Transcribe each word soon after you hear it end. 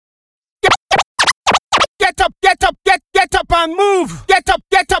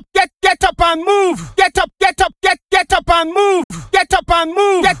and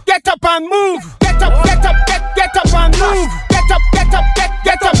move. Get up and move. Get up and move. Get up and move.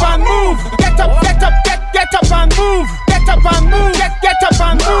 Get up and move. Get up and move. Get up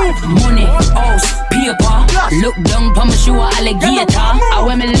and move. Money, house, paper. Look down pa my shoe alligator. I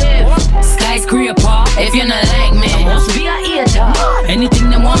where me live, skyscraper. If you not like me, I must be a hater. Anything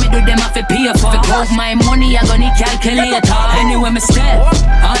them want me do, them have to pay for. If I my money, I gonna need calculator. Anywhere me step,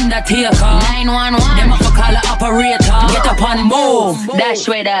 undertaker. 911, them have to call a operator. Get up and move, dash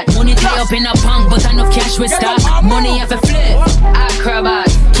way that. Money tie up in a punk, but enough cash with stock. Money have to flip,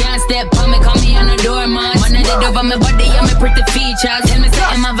 acrobat. Can't step on me, call me on the doormat. Man, I did over my body and my pretty features. Tell me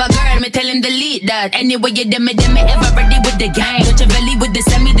something of a girl, me tell him delete that. Anyway, you dem me ever ready with the gang. Touch your belly with the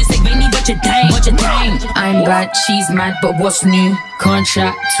semi, this ain't veiny, but you dang. I'm bad, she's mad, but what's new?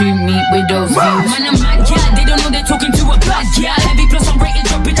 Contract to meet with those views. Man, I'm mad, yeah, they don't know they're talking to a bad girl. Heavy plus I'm rated,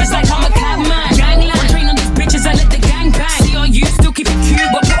 drop bitches like I'm a cabman. Gangland, train on these bitches, I let the gang bang. See on you, still keep it cute,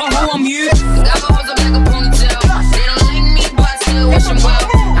 but put a hoe on mute. Got my hoes up like a ponytail. They don't like me, but I still wish them well. I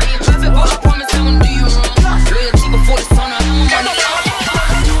ain't perfect, but I promise I won't do you wrong. Loyalty before the sun, I'm on money.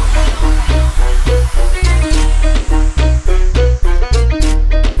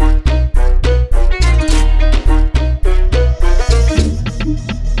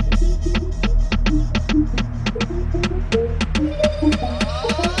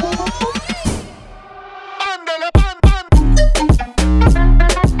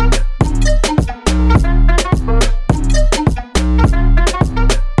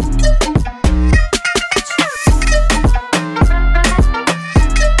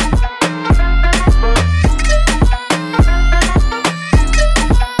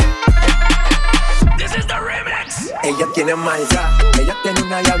 Tiene maldad, ella tiene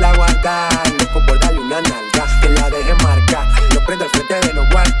una diabla guarda. Loco por darle una nalga, que la deje marcar. Lo prendo al frente de los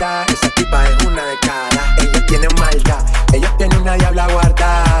guardas. Esa tipa es una de cara. Ella tiene maldad, ella tiene una diabla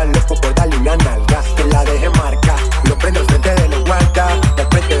guarda. Loco por darle una nalga, que la deje marcar. Lo prendo al frente de los guardas. Al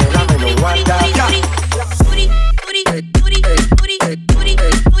frente de la me lo guarda.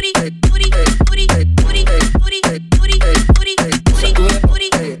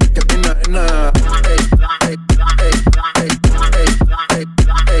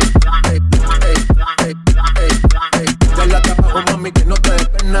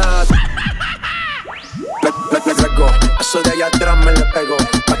 Eso de allá atrás me le pego,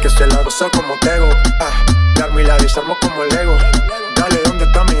 pa' que se la gozo como tego. Darme y la desarmo como Lego. Dale, ¿dónde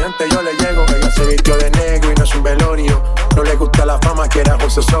está mi gente? Yo le llego. Ella se vistió de negro y no es un velorio. No le gusta la fama, quiere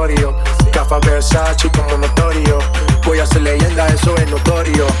José Osorio. Gafas Versace como notorio. Voy a ser leyenda, eso es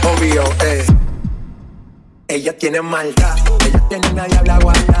notorio, obvio, Ella tiene maldad, ella tiene una diabla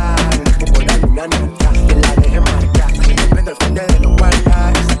guarda. Por darle una nalga, que la deje marcar. Me prendo el frente de los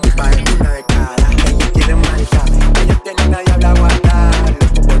guardas. Esa tipa es una de cara. Ella tiene maldad, ella tiene una diabla guarda.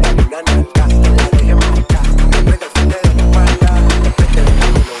 Loco por darle una nalga, que la deje marcar. Me prendo el frente de los guardas. El frente de los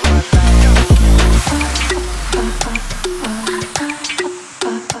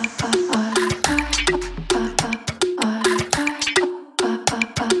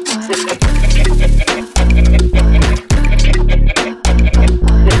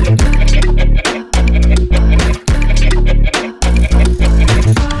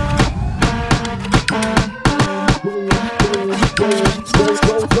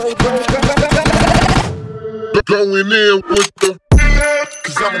Going in with the,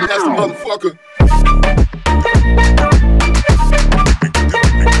 cause I'm a nasty motherfucker.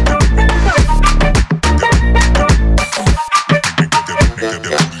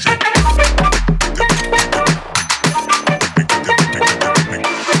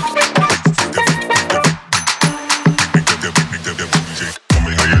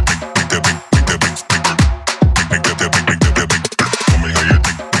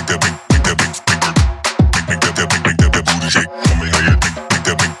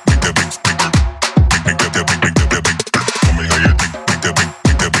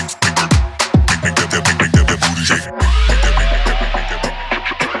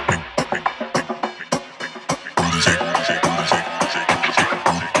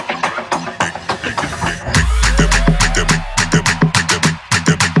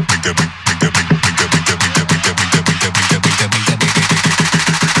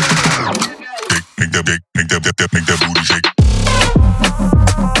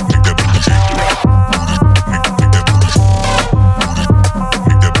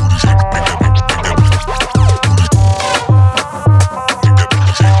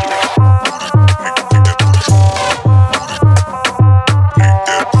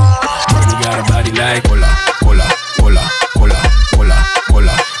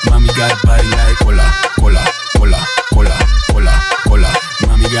 Mami got body like cola, cola, cola, cola, cola, cola.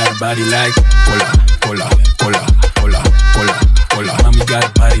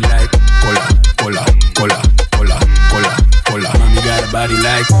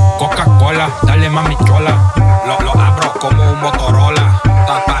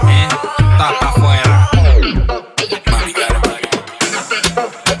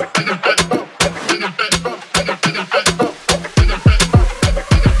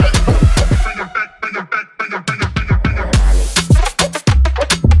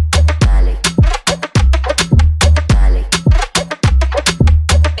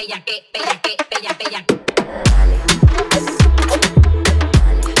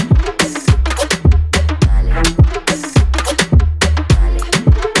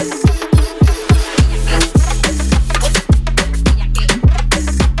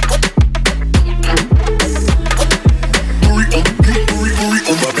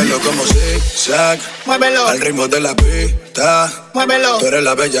 Muévelo al ritmo de la pista. Muévelo, tú eres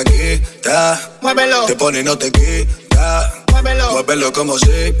la bellaquita. Muévelo, te pone y no te quita. Muévelo, muévelo como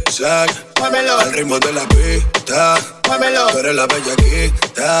zigzag. Muévelo al ritmo de la pista. Muévelo, tú eres la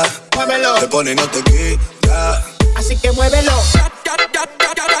bellaquita. Muévelo, te pone y no te quita. Así que muévelo.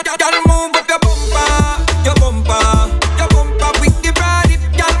 Girl, move up your bumper, your bumper, your bumper with the body.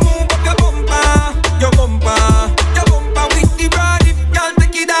 Girl, move up your bumper, your bumper, your bumper with the body. Girl,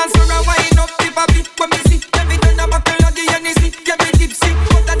 take it dance for a wind up, tip a bit. When me see, let me turn a bottle of the Hennessy. Get me tipsy,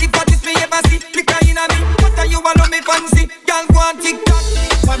 what are the parties me ever see? Liquor in a me, what are you allow me fancy? Girl, go on TikTok,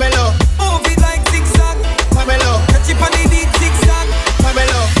 muévelo. Move it like zigzag, muévelo. Catch it on the beat, zigzag,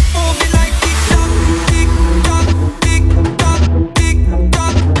 muévelo. Move it like TikTok, TikTok, TikTok, TikTok,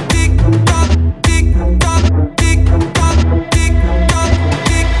 TikTok, TikTok, TikTok, TikTok.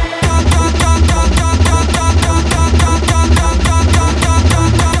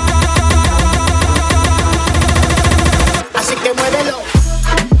 Así que muévelo.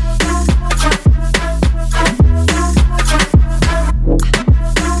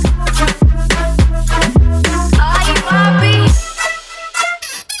 Ay, papi.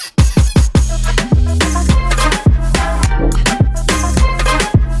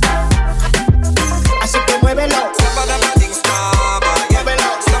 Así que muévelo.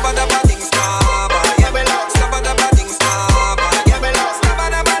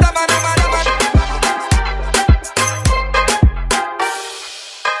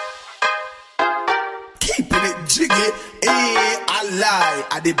 Keeping it jiggy, I lie.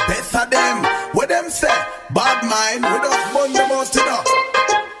 I the best of them. What them say? Bad mind, we don't burn them out to the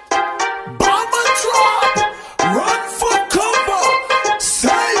bomb and drop. Run for cover.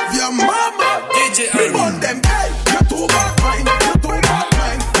 Save your mama. We burn them. Hey, you're too bad mind. You're too bad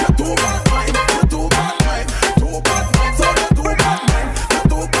mind. You're too bad mind. You're too bad mind. Too bad mind. So you're too bad mind. You're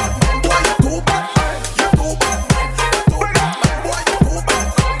too bad mind. Boy, you're too bad mind. You're too bad mind. You're too bad mind. Boy, you're too bad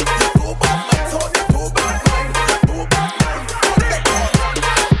mind. You're too bad mind. So you're too bad mind. You're too bad mind.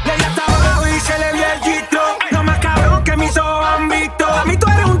 Y ella está abajo y se le vio el gistro. No más cabrón que mis ojos han visto. A mí tú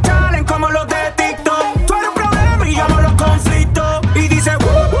eres un challenge como los de TikTok. Tú eres un problema y yo amo los conflictos. Y dice,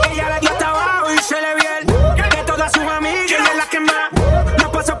 ella le dio hasta abajo y se le vio el de todas sus amigas. Ella es la que más nos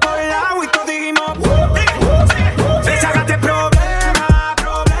pasó por el agua y todos dijimos, sácate problema,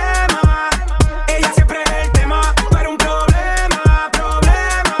 problema. Ella siempre es el tema. Tú eres un problema,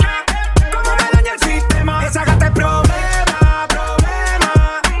 problema. ¿Cómo me daña el sistema? Sácate problema,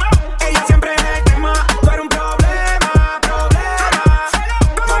 problema. Ella siempre es el tema. Tú eres un problema, problema.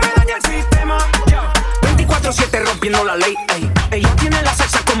 ¿Cómo me daña el sistema? 24/7 rompiendo la ley, ey. Ella tiene la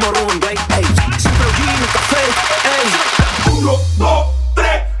salsa como Rubén Blake, ey. Siempre gin, café, ey. 1, 2,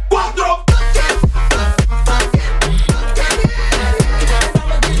 3, 4.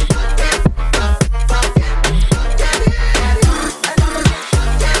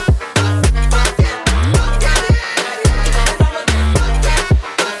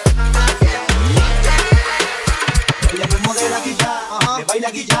 Ella me modela guilla, me baila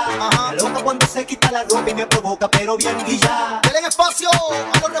guilla, me loca cuando se quita la ropa y me provoca, pero bien guilla. Denle espacio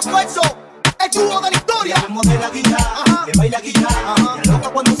a los refuerzos. El dúo de la historia. Ella me modela guilla, me baila guilla, me loca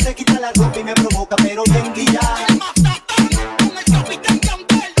cuando se quita la ropa y me